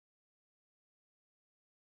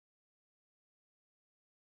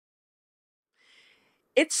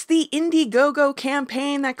It's the Indiegogo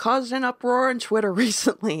campaign that caused an uproar on Twitter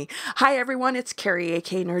recently. Hi everyone, it's Carrie,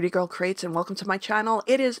 aka Nerdygirlcreates, and welcome to my channel.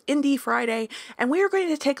 It is Indie Friday, and we are going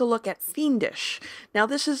to take a look at Fiendish. Now,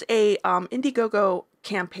 this is a Indiegogo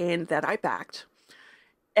campaign that I backed,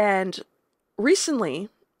 and recently,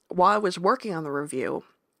 while I was working on the review,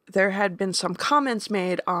 there had been some comments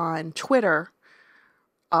made on Twitter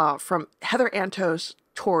from Heather Antos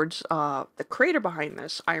towards the creator behind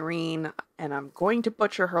this, Irene, and I'm going to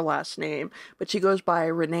butcher her last name, but she goes by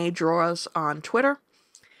Renee Draws on Twitter.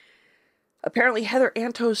 Apparently, Heather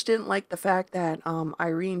Antos didn't like the fact that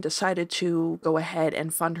Irene decided to go ahead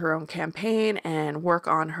and fund her own campaign and work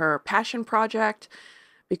on her passion project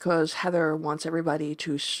because Heather wants everybody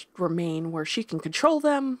to remain where she can control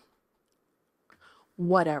them.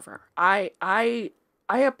 Whatever. I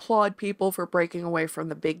applaud people for breaking away from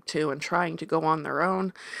the big two and trying to go on their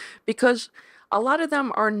own, because a lot of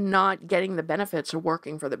them are not getting the benefits of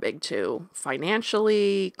working for the big two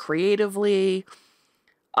financially, creatively.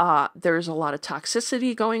 There's a lot of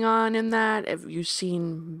toxicity going on in that. If you've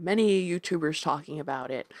seen many YouTubers talking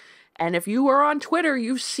about it, and if you are on Twitter,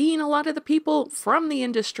 you've seen a lot of the people from the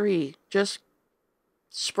industry just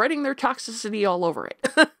spreading their toxicity all over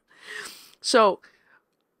it. So,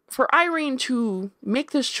 for Irene to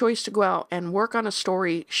make this choice to go out and work on a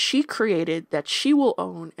story she created that she will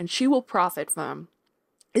own and she will profit from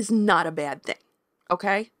is not a bad thing,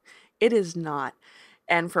 okay? It is not.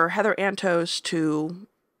 And for Heather Antos to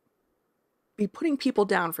be putting people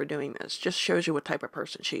down for doing this just shows you what type of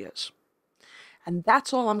person she is. And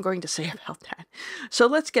that's all I'm going to say about that. So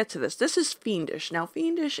let's get to this. This is Fiendish. Now,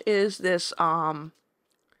 Fiendish is this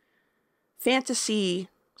fantasy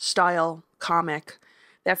style comic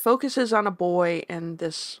that focuses on a boy in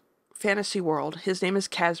this fantasy world. His name is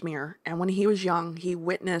Kazmir, and when he was young, he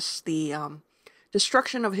witnessed the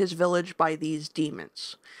destruction of his village by these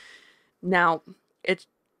demons. Now, it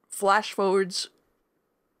flash forwards,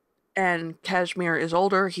 and Kazmir is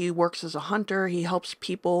older. He works as a hunter. He helps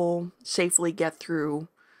people safely get through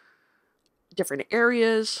different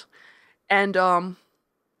areas, and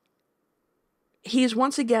he's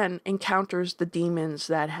once again encounters the demons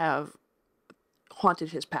that have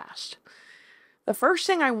haunted his past. The first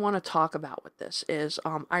thing I want to talk about with this is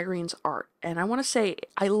Irene's art, and I want to say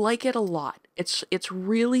I like it a lot. It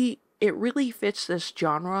really fits this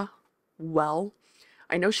genre well.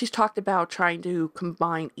 I know she's talked about trying to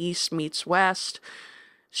combine East meets West.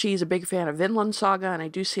 She's a big fan of Vinland Saga, and I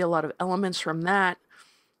do see a lot of elements from that.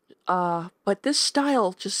 But this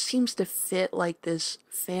style just seems to fit like this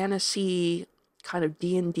fantasy kind of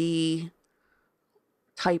D&D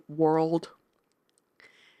type world,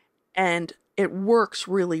 and it works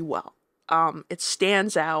really well. It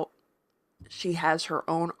stands out. She has her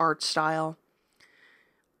own art style.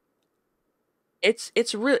 It's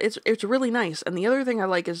really nice. And the other thing I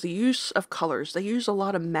like is the use of colors. They use a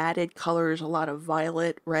lot of matted colors, a lot of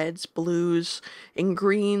violet, reds, blues, and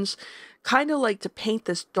greens, kind of like to paint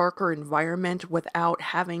this darker environment without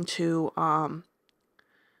having to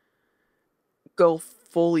go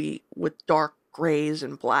fully with dark grays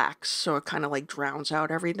and blacks, so it kind of like drowns out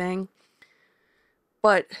everything.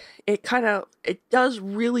 But it does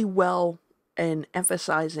really well in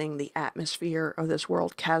emphasizing the atmosphere of this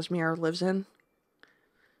world Kazmir lives in.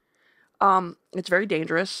 It's very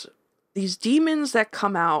dangerous. These demons that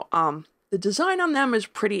come out, the design on them is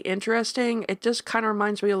pretty interesting. It just kind of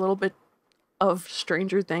reminds me a little bit of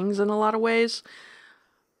Stranger Things in a lot of ways.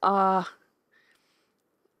 The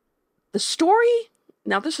story,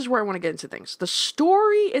 now this is where I want to get into things. The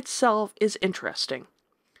story itself is interesting,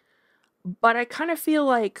 but I kind of feel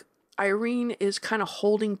like Irene is kind of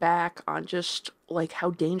holding back on just like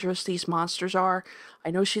how dangerous these monsters are.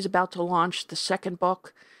 I know she's about to launch the second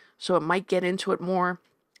book, so it might get into it more.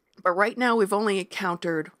 But right now we've only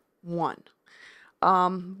encountered one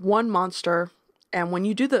monster, and when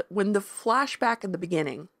the flashback in the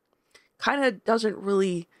beginning kind of doesn't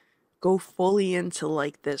really go fully into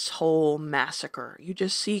like this whole massacre. You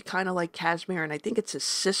just see kind of like Kazmir, and I think it's his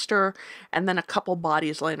sister, and then a couple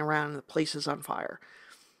bodies laying around and the place is on fire.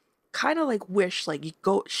 Kind of like wish like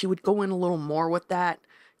she would go in a little more with that.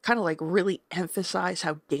 Kind of like really emphasize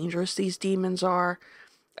how dangerous these demons are.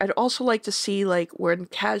 I'd also like to see like when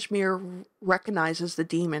Kazmir recognizes the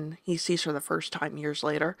demon he sees for the first time years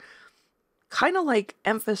later, kind of like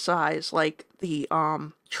emphasize like the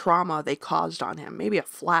trauma they caused on him, maybe a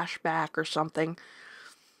flashback or something.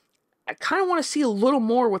 I kind of want to see a little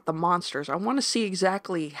more with the monsters. I want to see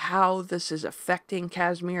exactly how this is affecting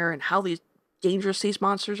Kazmir and how dangerous these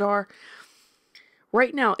monsters are.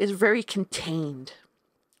 Right now it's very contained,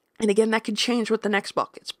 and again that can change with the next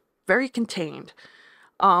book. It's very contained.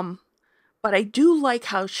 But I do like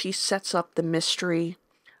how she sets up the mystery.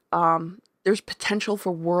 There's potential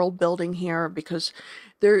for world building here because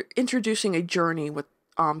they're introducing a journey with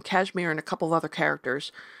Kazmir and a couple of other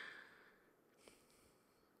characters.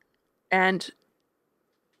 And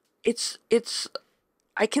it's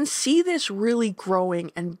I can see this really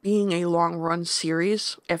growing and being a long run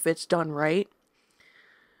series if it's done right.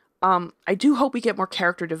 I do hope we get more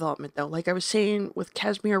character development though. Like I was saying with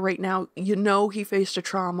Kazmir right now, you know he faced a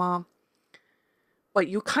trauma, but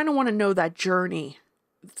you kind of want to know that journey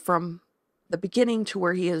from the beginning to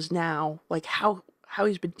where he is now, like how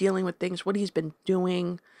he's been dealing with things, what he's been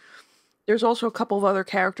doing. There's also a couple of other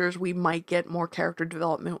characters we might get more character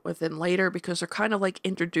development within later because they're kind of like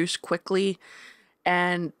introduced quickly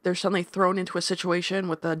and they're suddenly thrown into a situation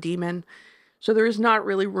with a demon. So there is not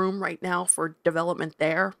really room right now for development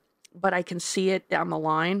there, but I can see it down the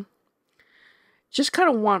line. Just kind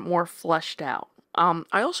of want more fleshed out.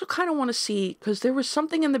 I also kind of want to see, because there was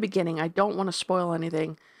something in the beginning, I don't want to spoil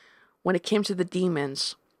anything, when it came to the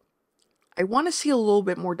demons. I want to see a little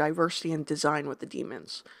bit more diversity in design with the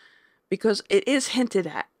demons, because it is hinted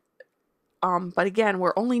at. But again,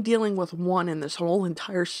 we're only dealing with one in this whole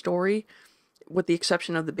entire story, with the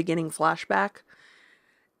exception of the beginning flashback.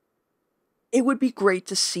 It would be great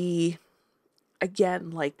to see,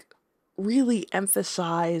 again, like, really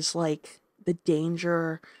emphasize, like, the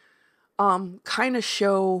danger, kind of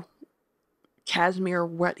show Kazmir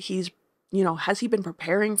what he's, you know, has he been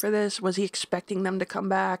preparing for this? Was he expecting them to come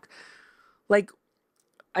back? Like,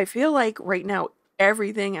 I feel like right now,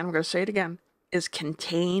 everything, and I'm going to say it again, is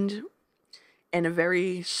contained in a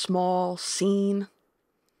very small scene,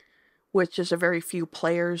 which is a very few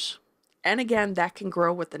players. And again, that can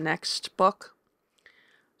grow with the next book.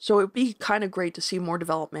 So it'd be kind of great to see more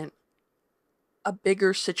development, a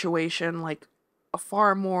bigger situation, like a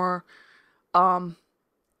far more impactful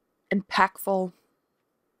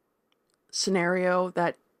scenario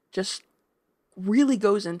that just really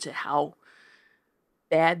goes into how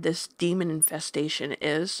bad this demon infestation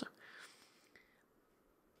is.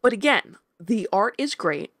 But again, the art is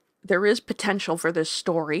great. There is potential for this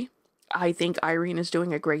story. I think Irene is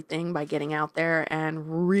doing a great thing by getting out there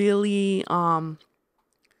and really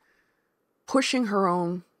pushing her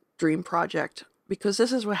own dream project, because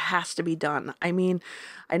this is what has to be done. I mean,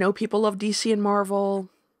 I know people love DC and Marvel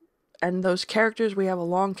and those characters we have a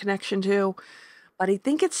long connection to, but I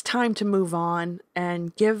think it's time to move on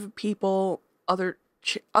and give people other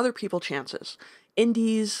people chances.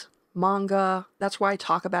 Indies, manga, that's why I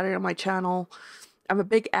talk about it on my channel. I'm a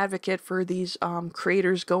big advocate for these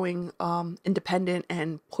creators going independent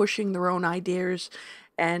and pushing their own ideas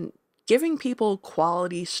and giving people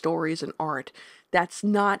quality stories and art that's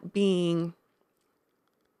not being,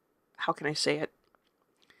 how can I say it,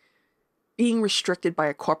 being restricted by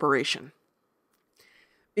a corporation.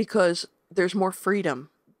 Because there's more freedom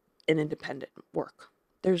in independent work.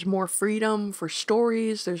 There's more freedom for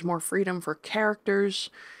stories, there's more freedom for characters.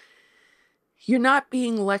 You're not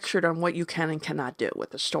being lectured on what you can and cannot do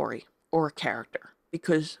with a story or a character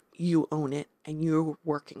because you own it and you're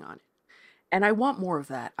working on it. And I want more of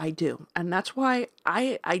that. I do. And that's why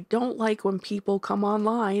I don't like when people come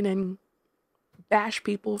online and bash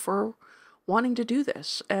people for wanting to do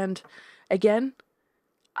this. And again,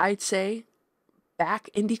 I'd say back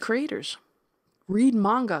indie creators. Read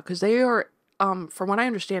manga because they are, from what I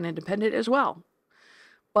understand, independent as well.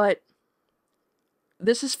 But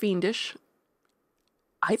this is Fiendish.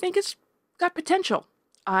 I think it's got potential.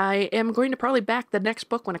 I am going to probably back the next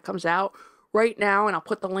book when it comes out right now, and I'll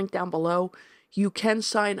put the link down below. You can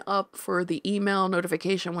sign up for the email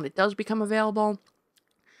notification when it does become available.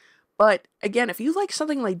 But again, if you like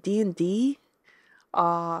something like D&D,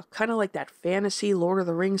 kind of like that fantasy Lord of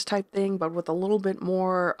the Rings type thing, but with a little bit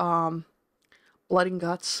more blood and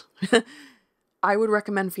guts, I would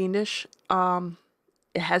recommend Fiendish.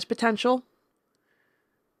 It has potential.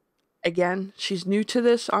 Again, she's new to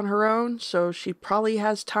this on her own, so she probably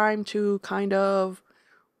has time to kind of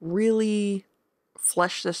really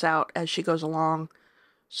flesh this out as she goes along.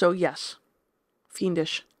 So yes,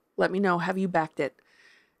 Fiendish, let me know. Have you backed it?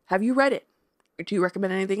 Have you read it? Or do you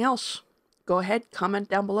recommend anything else? Go ahead, comment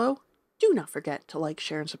down below. Do not forget to like,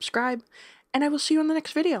 share, and subscribe. And I will see you in the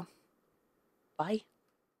next video. Bye.